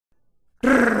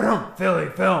Philly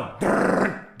film.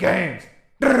 Games.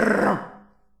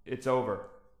 It's over.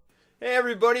 Hey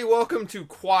everybody, welcome to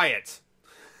Quiet.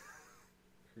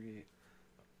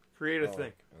 Create a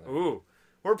thing. Ooh.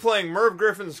 We're playing Merv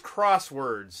Griffin's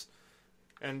Crosswords.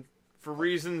 And for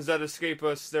reasons that escape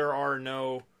us, there's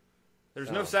no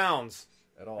sounds.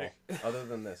 At all. Other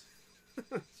than this.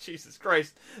 Jesus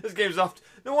Christ. This game's off.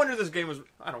 No wonder this game was...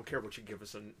 I don't care what you give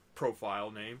us a profile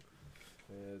name.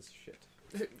 It's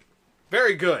shit.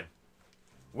 Very good.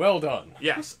 Well done.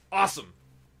 Yes. Awesome.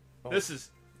 Oh. This is...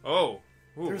 Oh.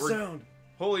 Ooh, There's sound.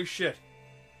 Holy shit.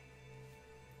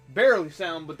 Barely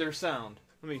sound, but there's sound.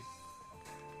 Let me...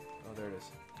 Oh, there it is.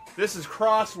 This is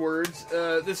Crosswords.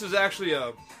 This is actually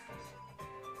a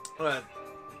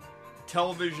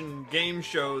television game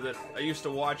show that I used to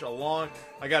watch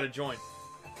I gotta join.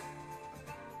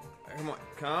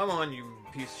 Come on, you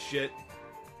piece of shit.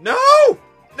 No!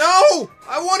 No!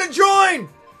 I want to join!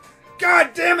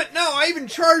 God damn it, no! I even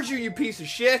charge you, you piece of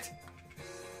shit!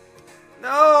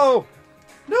 No!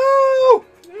 No!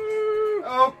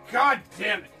 Oh, god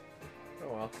damn it! Oh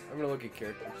well, I'm gonna look at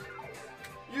characters.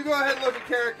 You go ahead and look at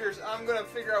characters. I'm gonna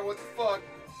figure out what the fuck.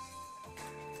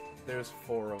 There's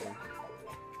 4 of them.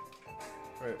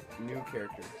 Alright, new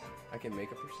character. I can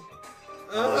make a person?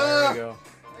 There we go.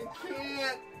 I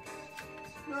can't.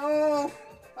 No!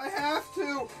 I have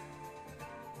to!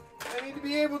 I need to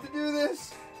be able to do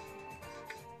this.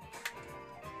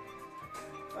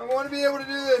 I want to be able to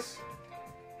do this.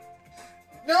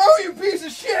 No, you piece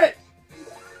of shit!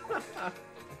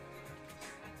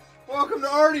 Welcome to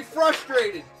Already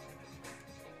Frustrated.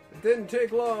 It didn't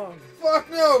take long. Fuck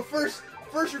no! First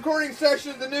recording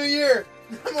session of the new year.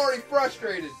 I'm already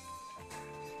frustrated.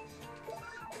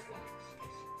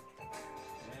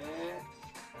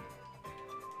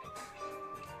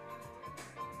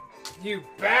 You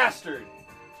bastard!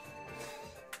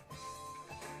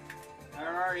 I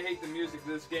already hate the music of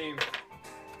this game.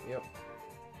 Yep.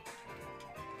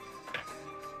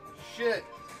 Shit.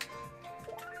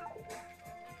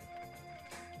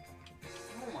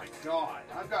 Oh my god,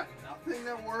 I've got nothing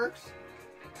that works?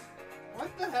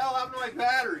 What the hell happened to my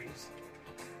batteries?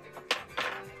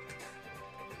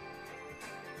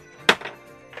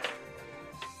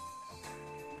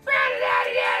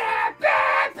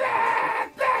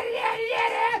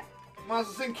 Might as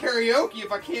well sing karaoke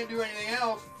if I can't do anything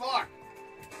else. Fuck.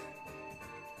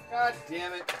 God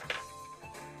damn it.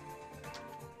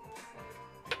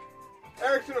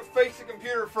 Eric's gonna face the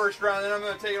computer first round, then I'm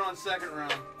gonna take it on second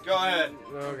round. Go ahead.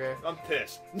 Okay. I'm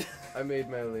pissed. I made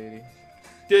my lady.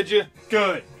 Did you?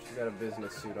 Good. She got a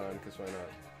business suit on, because why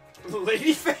not?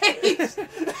 Lady face!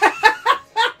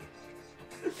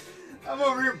 I'm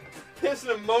over here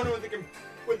pissing and moaning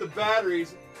with the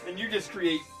batteries, and you just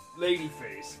create lady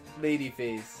face. Lady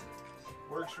face.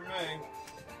 Works for me.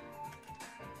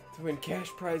 To win cash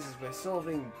prizes by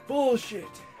solving bullshit.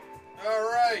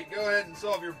 Alright, go ahead and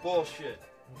solve your bullshit.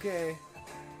 Okay.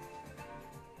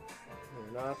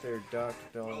 They're not their Dr.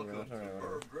 Dog. Welcome to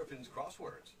Merv Griffin's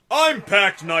Crosswords. I'm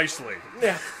packed nicely.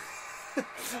 Yeah.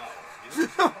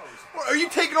 Are you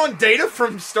taking on Data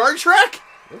from Star Trek?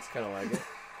 Looks kind of like it.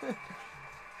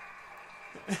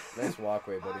 Nice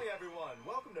walkway, buddy. Hi everyone,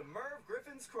 welcome to Merv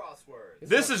Griffin's Crosswords.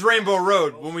 This is Rainbow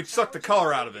Road, when we suck the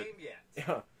color out of it.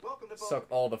 Yeah. Welcome to Suck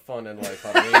all the fun in life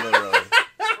out of Rainbow Road.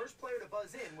 First player to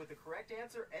buzz in with the correct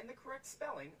answer and the correct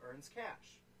spelling earns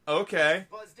cash. Okay.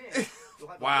 Buzzed in, you'll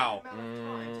have Wow. a limited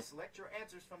amount of time to select your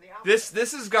answers from the alphabet.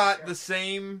 This has got the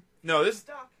same... No, this...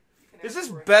 Stuck, you can Is answer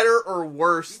this correctly. better or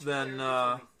worse Each player than, gets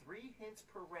only 3 hints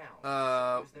per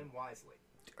round. Use them wisely.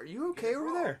 Are you okay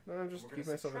over there? No, I'm just We're keep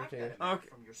gonna myself subtract entertained. that amount Okay.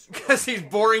 from your score. Because he's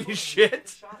boring as shit.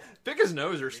 Shot at. Pick his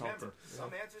nose or something. Remember,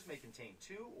 some answers may contain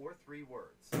 2 or 3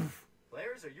 words.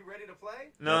 Players, are you ready to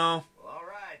play? No. Well, all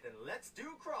right, then let's do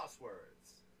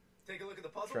crosswords. Take a look at the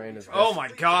puzzle. Trying his Oh my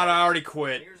god, I already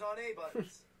quit. Fingers on A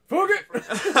buttons. Fuck it!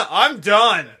 I'm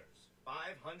done. $500.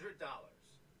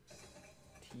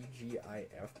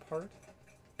 TGIF part?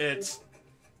 It's...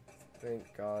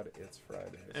 Thank God it's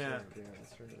Friday. Yeah.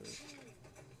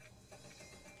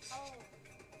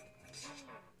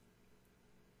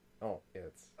 Oh,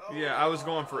 it's. Yeah, I was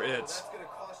going for it's. That's gonna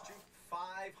cost you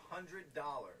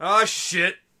 $500. Oh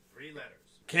shit. 3 letters.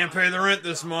 Can't pay the rent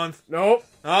this month. Nope.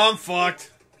 I'm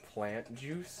fucked. Plant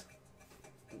juice?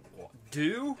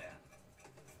 Do?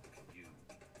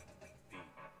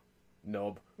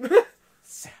 Nub.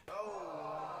 Sap.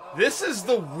 This is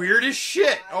the weirdest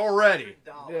shit already.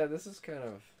 Yeah, this is kind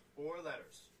of... 4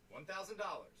 letters. $1,000.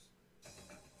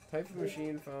 Type of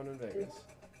machine found in Vegas.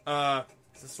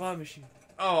 It's a slot machine.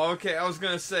 Oh, okay. I was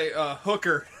gonna say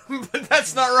hooker, but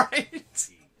that's not right.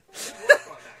 Work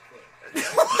on that,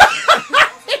 Cliff.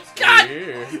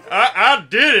 I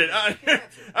did it.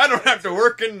 I don't have to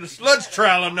work in the sludge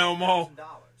trailer no more. So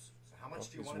how much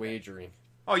do you He's want to bet? wagering.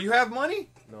 Oh, you have money?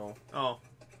 No. Oh.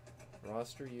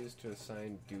 Roster used to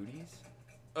assign duties?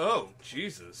 Oh,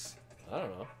 Jesus. I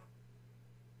don't know.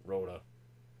 Rhoda.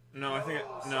 No, I think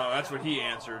no, that's what he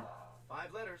answered.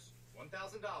 5 letters,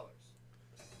 $1,000.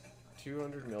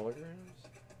 200 milligrams?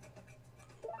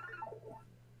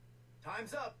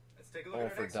 Time's up. Let's take a look Oh, at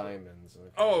our for next one. diamonds. Okay.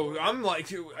 Oh, I'm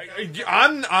like,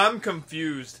 I'm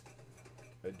confused.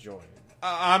 A joint.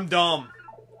 I'm dumb.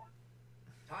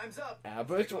 Time's up.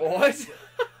 Abbott? What?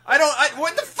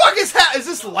 What the fuck is that? Is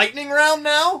this lightning round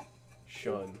now?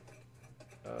 Shun.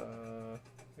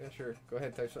 Yeah, sure. Go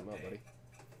ahead, type something out, buddy.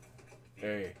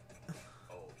 Hey.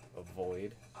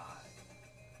 Avoid.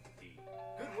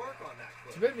 Good work on that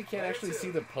clue. Too bad we can't actually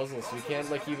see the puzzle, so we can't,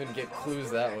 like, even get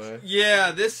clues that way.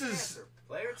 Yeah, this is...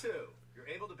 Player 2, you're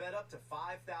able to bet up to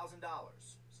 $5,000.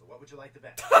 So what would you like to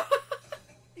bet?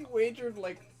 He wagered,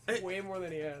 like, way more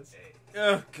than he has.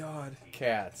 Oh, God.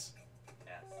 Cats.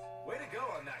 S. Way to go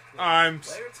on that clue. I'm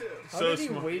Player 2. How so did he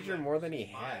smart. wager more than he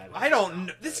had? I don't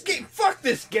know. This game... Fuck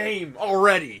this game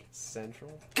already.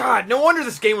 Central? God, no wonder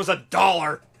this game was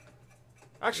 $1.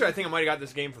 Actually, I think I might have got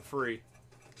this game for free.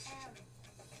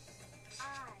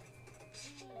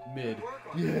 Mid. Good work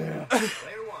on Yeah. that.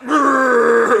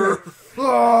 Player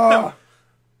 1.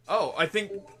 Oh, I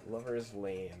think... Lover's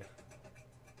Lane.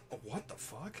 What the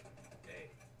fuck?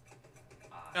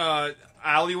 A.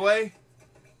 Alleyway?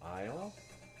 Aisle?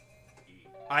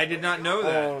 I did not know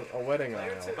that. Oh, a wedding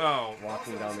aisle. Oh.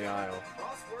 Walking down the aisle.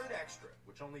 Crossword extra,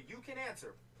 which only you can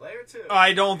answer. Player 2.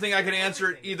 I don't think I can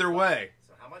answer it either way.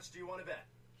 So how much do you want to bet?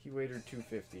 He wagered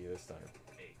 $250 this time.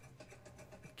 A.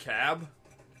 Cab?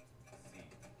 C.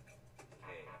 K.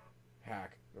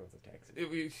 Hack. No, it's a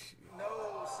taxi.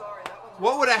 No, sorry, that one's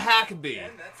What would a hack be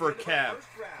And that's for a the end of the cab? first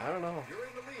round. I don't know. You're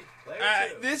in the lead. Player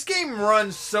 2. This game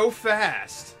runs so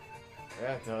fast.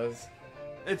 Yeah, it does.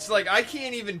 It's like I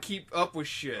can't even keep up with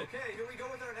shit. Okay, here we go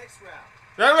with our next round.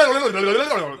 Who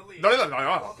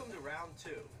Welcome to round 2.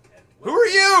 And are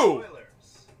you?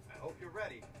 Spoilers. I hope you're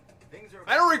ready. Things are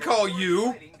I don't about to recall get more you.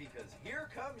 exciting because here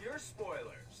come your spoilers.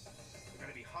 They're going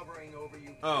to be hovering over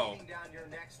you, Oh. breathing down your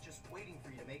necks, just waiting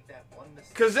for you to make that one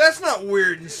mistake. Because that's not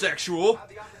weird and sexual. You have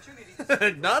the opportunity to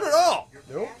secure Not at all. your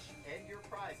Nope. cash and your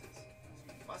prizes.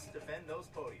 So you must defend those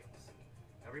podiums.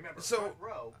 Now remember, So, front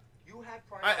row, you have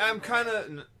priority. I'm over kind next.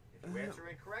 of... If you answer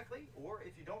incorrectly, or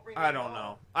if you don't bring I it don't at know.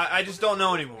 all, I just don't know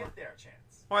you anymore. get their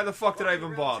chance. Why the fuck did I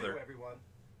Welcome even to round bother? two, everyone.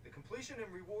 The completion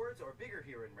and rewards are bigger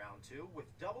here in round 2, with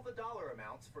double the dollar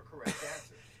amounts for correct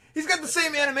answers. He's got the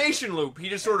same animation loop. He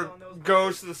just sort of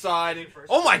goes to the side and...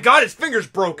 Oh my god, his finger's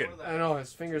broken! I know,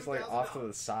 his finger's like off to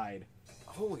the side.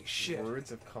 Holy shit.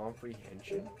 Words of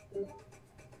comprehension?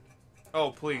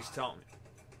 Oh, please tell me.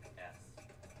 S.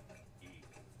 E.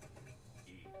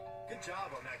 E. Good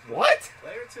job on that. Clue. What?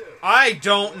 Player 2. I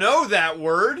don't know that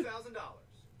word. $2,000.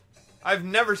 I've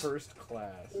never... First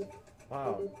class.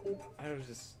 Wow. I was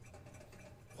just...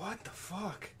 What the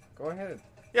fuck? Go ahead.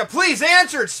 Yeah, please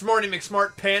answer it, Smarty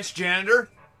McSmart Pants Janitor.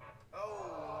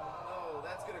 Oh, no,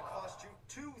 that's going to cost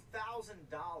you $2,000.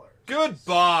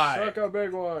 Goodbye. Suck a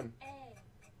big one.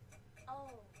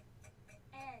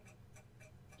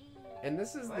 And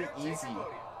this is the Player, take easy. your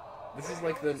podium. This is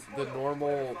like the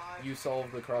normal, you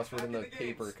solve the crossword in the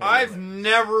paper kind I've of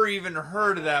never even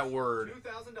heard of that word.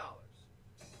 $2,000.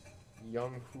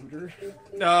 young hooter.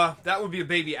 That would be a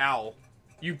baby owl.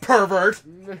 You pervert.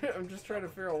 I'm just trying to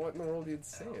figure out what in the world you'd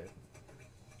say it.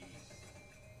 E.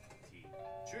 T.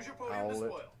 Choose your podium to Owlet.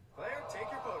 spoil. Player, take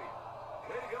your podium.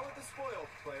 Way to go with the spoil,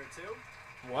 player 2.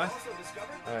 What? Also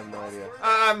discovered I have no idea. crossword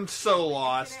I'm so you can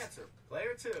lost. answer.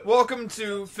 Player 2. Welcome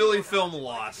to Philly Film Would you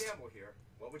like to Lost. gamble here?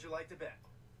 What would you like to bet?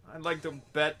 I'd like to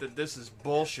bet that this is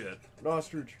bullshit.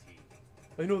 Ostrich.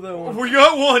 I know that one. We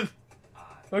got one.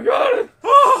 I. I got it.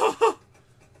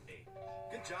 H.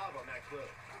 Good job on that clue.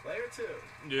 Player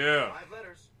 2. Yeah. 5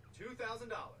 letters.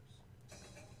 $2,000.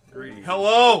 Greedy.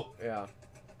 Hello. Yeah,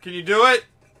 Can you do it?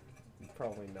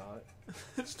 probably not.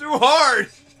 It's too hard.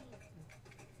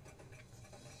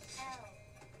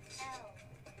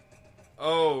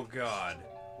 Oh god.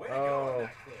 Way to go Oh. on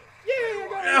that clue. Yeah, I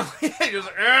got it. He just,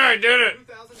 I did it.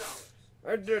 $2,000.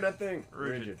 I did that thing.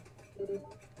 Rigid.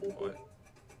 What?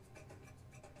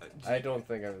 I don't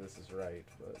think this is right,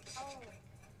 but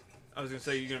I was gonna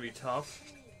say you're gonna be tough.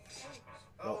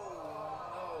 Oh,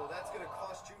 no, that's going to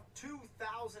cost you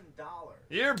 $2,000.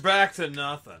 You're back to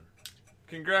nothing.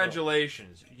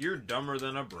 Congratulations. You're dumber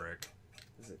than a brick.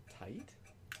 is it tight?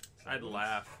 I'd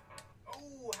laugh.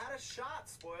 Oh, had a shot,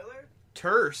 spoiler.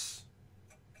 Terse.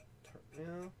 Yeah.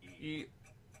 E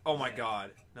Oh my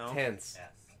god. No. Tense. S.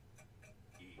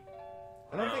 E.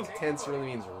 I don't think tense really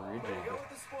means rigid. Way to go with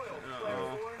the spoil. Uh-oh.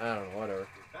 Player 4. I don't know, whatever.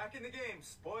 Back in the game.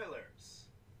 Spoilers.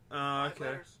 5 Okay.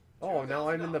 letters, Oh, now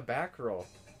I'm in the $2,000. back row.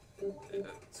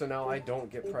 So now I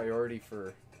don't get priority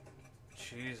for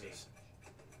Jesus.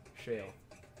 shale.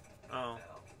 Oh. L.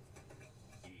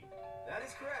 E. That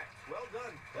is correct. Well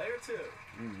done. Player 2.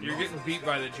 You're getting beat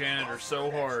by the janitor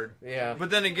so hard. Yeah. But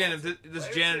then again, if this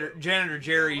janitor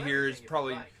Jerry here is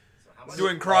probably So how much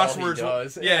doing is it? crosswords.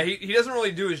 does. Yeah, he doesn't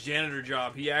really do his janitor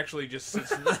job. He actually just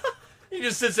sits. He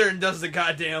just sits there and does the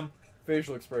goddamn.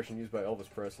 Facial expression used by Elvis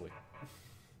Presley.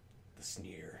 The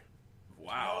sneer.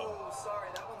 Wow. Oh, sorry,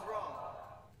 that one's wrong.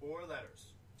 4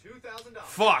 letters. $2,000.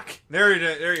 Fuck.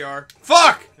 There you are.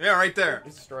 Fuck. Yeah, right there.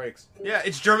 It strikes. Yeah,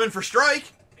 it's German for strike.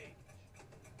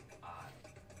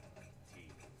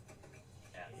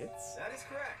 Hits? That is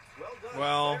correct. Well done.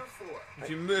 Well,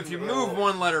 Player 4. If you move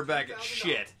one letter back, it's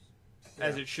shit,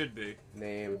 as it should be.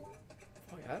 Name.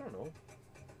 Oh, I don't know.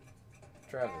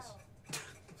 Travis.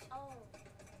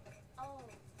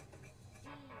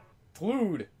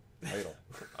 Clued. Title.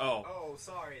 Oh, Oh,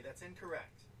 sorry, that's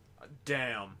incorrect.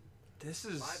 damn. This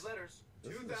is 5 letters.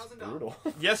 This is $2,000. brutal.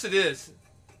 yes, it is.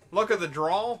 Luck of the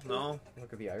draw? No.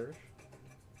 Look at the Irish.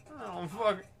 Oh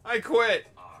fuck! I quit.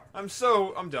 R.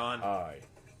 I'm done. I.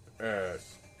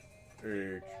 S. H.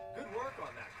 Good work on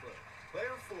that clue.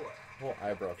 Player 4. Whole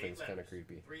eyebrow 8 thing's kind of letters.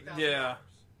 creepy. $3,000. Yeah.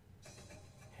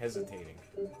 Hesitating.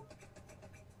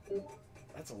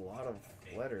 That's a lot of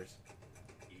letters.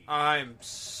 E. I'm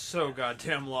so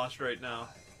goddamn lost right now.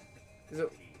 Is it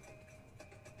T.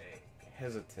 A.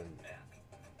 hesitant? F.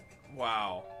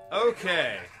 Wow.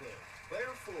 Okay. Player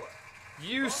 4.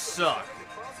 You suck.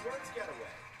 Crosswords getaway.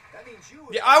 That means you.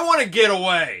 Yeah, I want to get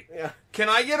away. Yeah. Can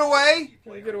I get away?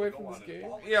 Can we get away from this game?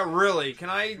 Yeah, really. Can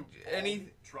I? Any?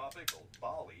 Tropical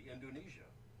Bali, Indonesia.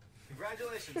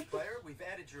 Congratulations, player. We've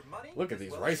added your money. Look at as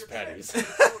these well rice as your patties. credit.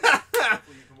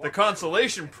 Hopefully you can The walk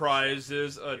consolation prize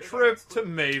is a trip to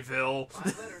Mayville.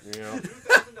 5 letters. Yeah.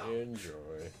 $2,000.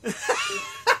 Enjoy.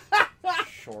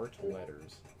 Short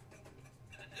letters.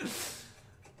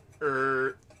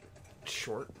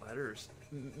 Short letters.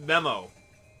 Memo.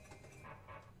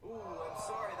 Ooh, I'm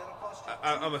sorry. That'll cost you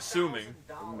I'm assuming.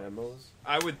 $2,000. Memos.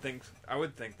 I would think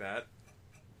that.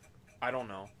 I don't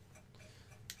know.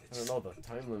 I don't know. The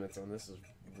time limits on this is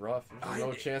rough. There's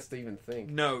no chance to even think.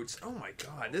 Notes. Oh my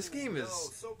god, this game No, is.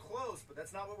 so close, but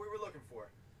that's not what we were looking for.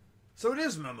 So it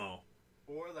is memo.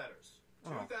 4 letters.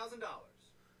 Oh. $2,000.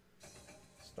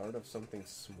 Start of something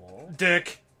small.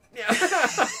 Dick.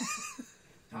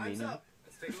 Time's Mini. up.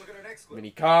 Let's take a look at our next clue.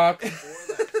 Mini cock.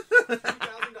 4 letters.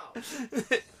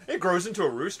 $2,000. It grows into a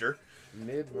rooster.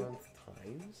 Mid-month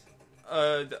times.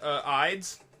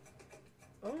 Ides.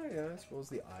 Oh yeah, I suppose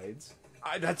the Ides.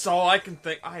 That's all I can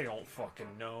think. I don't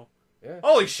fucking know. Yeah.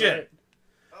 Holy that's shit.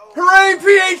 Oh, Hooray!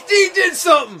 PhD did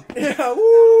something. right. Yeah.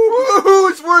 Woo.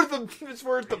 Woohoo! It's worth the 3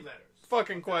 letters.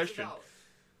 fucking question.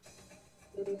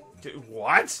 $1,000. Dude,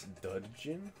 what?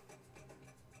 Dudgeon.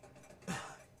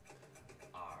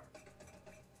 R.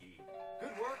 E. Good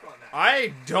work on that.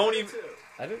 I don't Player even. 2.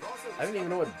 I didn't even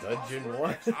know what dudgeon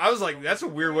was. I was like, that's a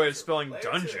weird way of spelling Player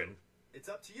dungeon. 2. It's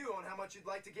up to you on how much you'd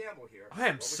like to gamble here. I am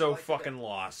What would so you like to fucking bet?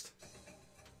 lost.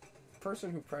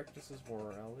 Person who practices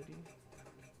morality.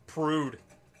 Prude.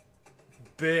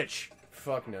 Bitch.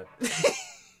 Fuck nut.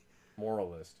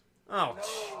 Moralist. Oh. No,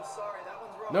 sorry, that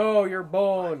one's wrong. No, you're 5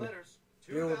 bone. letters.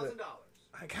 Deal with it. $2,000.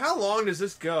 Like, how long does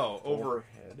this go? Over,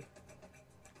 Overhead.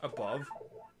 above?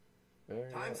 There you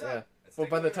go. Time's Yeah. up. Let's But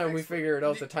take by a the look at time we next figure it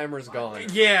out, the timer's gone.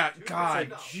 Yeah, It's God.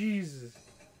 like, Jesus.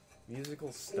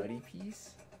 Musical study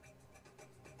piece?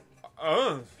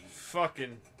 Oh,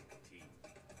 fucking. T.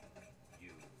 U.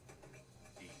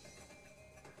 D.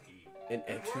 E. An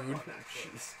etude?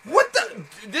 Jeez. What the?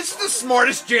 This is the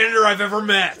smartest janitor I've ever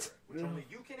met. Which only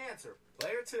you can answer.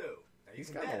 Player 2. Now you He's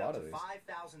can gotten bet a lot up of to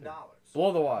these. $5,000.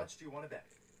 Blow the How watch. much do you want to bet?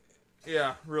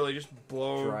 Yeah, really, just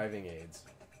blow. Driving aids.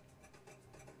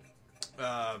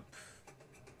 Uh,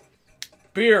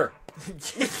 Beer!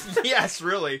 yes,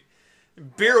 really.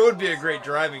 Beer would be a great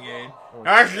driving aid.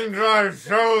 I can drive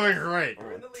totally great. Oh,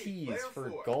 in the lead. tees Player for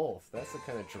 4. golf. That's the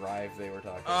kind of drive they were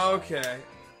talking about. Okay.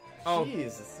 Oh,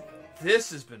 Jesus.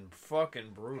 this has been fucking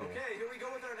brutal. Okay, here we go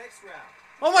with our next round.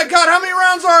 Oh my god, how many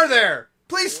rounds are there?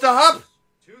 Please stop.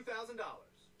 $2,000.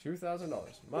 $2,000.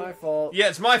 My fault. Yeah,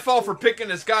 it's my fault for picking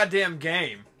this goddamn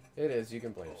game. It is. You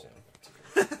can blame Sam.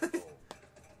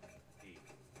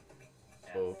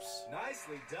 Oops.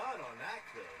 Nicely done on that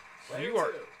clue. Player You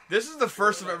are. 2. This is the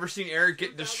first I've ever seen Eric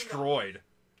get destroyed.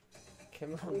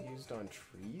 Chemical used on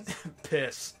trees?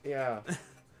 Piss. Yeah.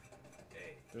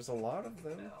 A. There's a lot of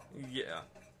them. Yeah.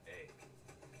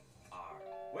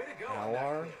 Way to go on that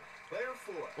Alar? clue.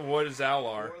 Player 4. What is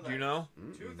Alar? Do you know?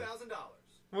 $2,000.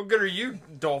 What good are you,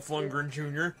 Dolph Lundgren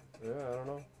Jr.? Yeah, I don't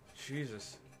know.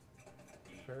 Jesus.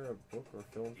 Prepare a book or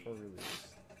film for release.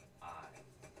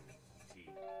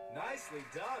 Nicely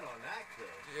done on that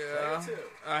clue. Yeah. Player 2.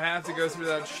 I have to go through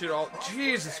that shit all.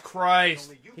 Jesus Christ.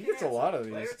 Only you He can gets a answer. lot of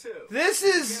Player these. 2. This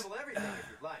You can is. gamble everything if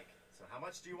you'd like. So how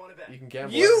much do you want to bet? You can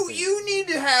gamble. You everything. you need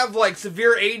to have like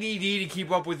severe ADD to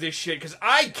keep up with this shit, because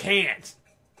I can't.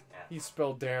 He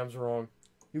spelled dams wrong.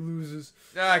 He loses.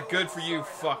 Ah, good for you,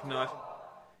 fucknut.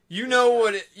 You know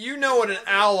what an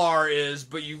Alar is,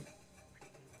 but you.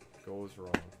 Goes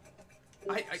wrong.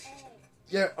 I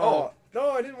Yeah. Oh.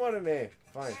 No, I didn't want an A.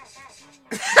 Fine.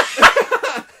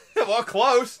 well,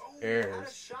 close. Oh, you had a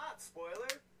Airs. shot, spoiler.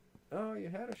 Oh, you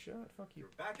had a shot. Fuck you.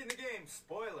 You're back in the game,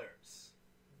 spoilers.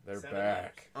 They're 7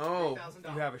 back. Oh,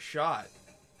 $3,000. you have a shot.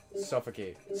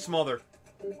 Suffocate. Smother.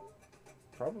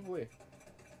 Probably.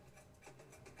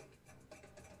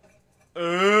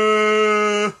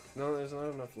 No, there's not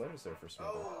enough letters there for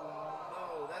smother.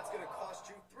 Oh, no, that's gonna cost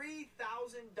you $3,000.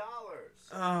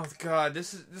 Oh god,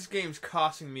 this game's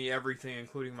costing me everything,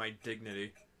 including my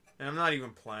dignity, and I'm not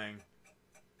even playing.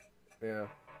 Yeah.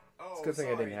 Oh, It's a good thing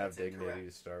I sorry, didn't have that's dignity incorrect.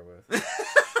 to start with.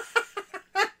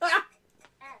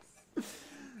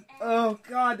 Oh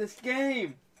god, this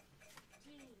game.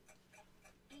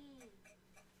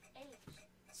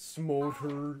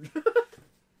 Smotered.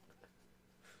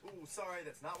 Ooh, sorry,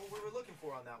 that's not what we were looking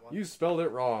for on that one. You spelled it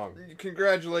wrong.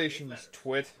 Congratulations,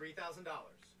 twit. $3,000.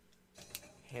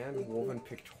 Hand-woven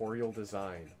pictorial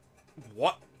design.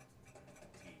 What?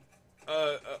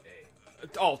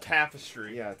 Oh,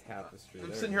 tapestry. Yeah, tapestry. I'm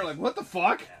there sitting it here is. like, what the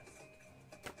fuck?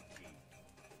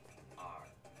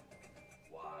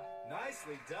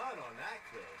 Nicely done on that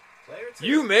clue. Player 2.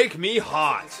 You make me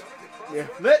hot. Yeah.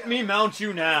 Let me mount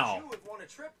you now. You would want a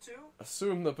trip to.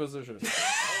 Assume the position. Our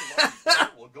lucky player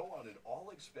will go on an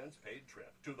all-expense-paid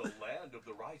trip to the land of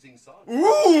the rising sun.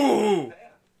 Ooh! Japan.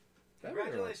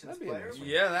 Congratulations, That'd be player. nice.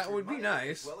 Yeah, that would be Money,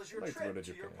 nice. As well as your I'd like to trip go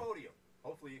to to your Japan. podium.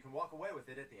 Hopefully you can walk away with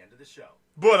it at the end of the show.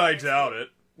 But I doubt it.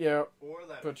 Yeah, 4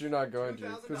 letters. but you're not going to,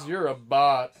 $2,000. because you're a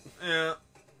bot. Yeah.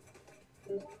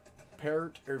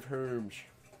 Parrot of homes.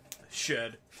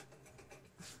 Shed.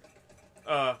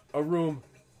 A room.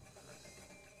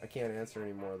 I can't answer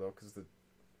anymore though, because the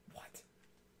what?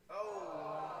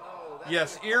 Oh, no. That's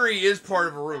Yes, gonna Erie cost is part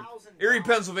of a room. $2,000. Erie,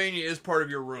 Pennsylvania is part of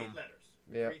your 8 room. letters.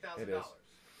 Yeah, $3,000. it is.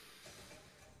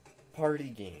 Party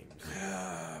games.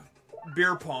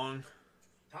 Beer pong.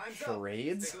 Time's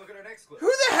Charades? up. Take a look at our next clue. Who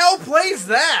the hell plays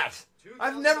that?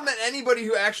 I've $2,000. never met anybody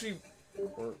who actually.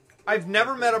 Or I've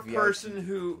never met a VIP person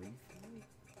who.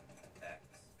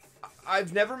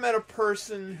 I've never met a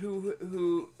person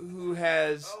who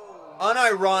has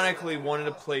unironically wanted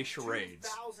to play charades.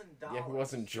 $2,000. Yeah, who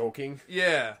wasn't joking?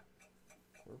 Yeah.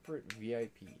 Corporate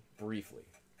VIP. Briefly.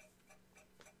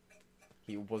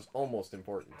 He was almost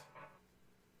important.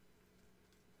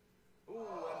 Ooh,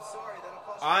 I'm sorry. That'll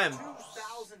cost I you am-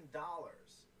 $2,000.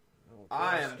 Oh,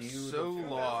 I gosh, am you so the-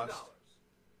 lost.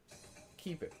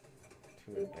 Keep it.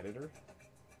 To an editor?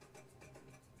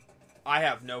 I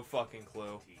have no fucking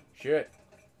clue. Shit.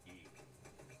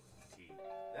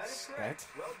 That is correct.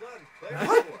 Spat? Well done.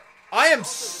 Player 4. I am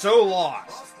so lost.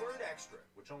 Crossword extra,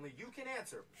 which only you can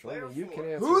answer. Only Player you 4. can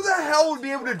answer. Who the hell would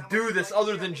be able to do this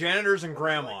other than janitors and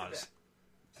grandmas?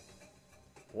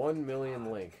 1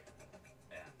 million link.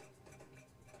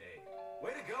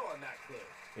 Way to go on that clue.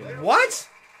 In Player What?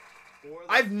 4,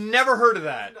 I've never heard of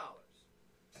that. $1,000.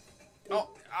 Oh,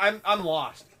 I'm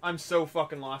lost. I'm so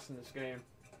fucking lost in this game.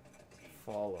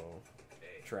 Follow.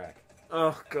 Track.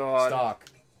 Oh god. Stock.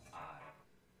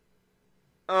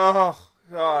 Oh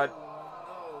god.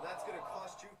 No, that's gonna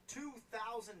cost you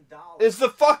 $2,000. Is the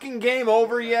fucking game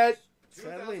over yet?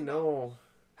 Sadly, no.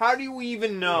 How do you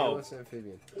even know? It's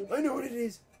amphibian. I know what it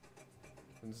is.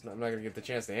 I'm not gonna get the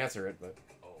chance to answer it, but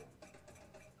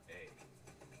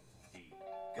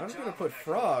I was gonna put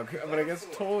frog, but I guess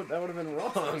toad that would have been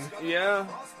wrong. Yeah.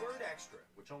 Crossword extra,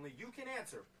 which only you can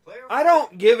answer. Player I 4.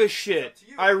 don't give a It's shit. up to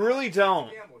you. I really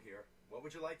don't. Gamble here. What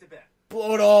would you like to bet?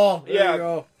 Blow it all. There Yeah. you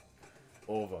go.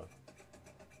 Ova.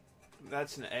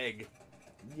 That's an egg.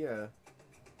 Yeah.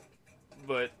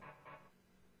 But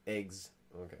Eggs.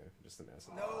 Okay, just an S.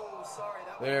 No, sorry.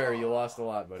 That There, was you wrong. lost a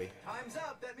lot, buddy. Time's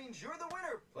up. That means you're the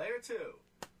winner. Player 2.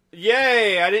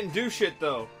 yay, I didn't do shit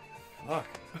though. Fuck.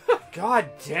 God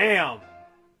damn.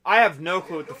 I have no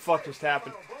clue what the fuck just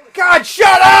happened. God,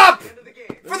 shut up! End of the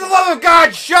game. For the love of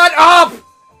God, shut up!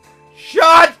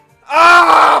 Shut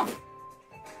up!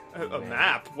 A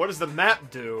map? What does the map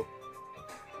do?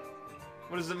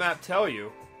 What does the map tell you?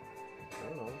 I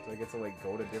don't know. Do I get to like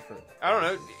go to different? I don't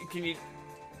know. Can you?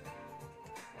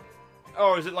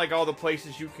 Oh, is it like all the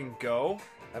places you can go?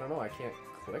 I don't know. I can't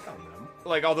click on them.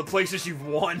 Like all the places you've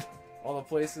won? All the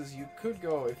places you could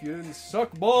go if you didn't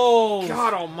suck balls.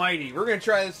 God almighty. We're going to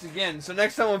try this again. So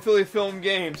next time on Philly Film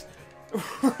Games,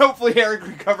 hopefully Eric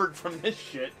recovered from this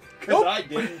shit. Because I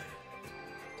didn't.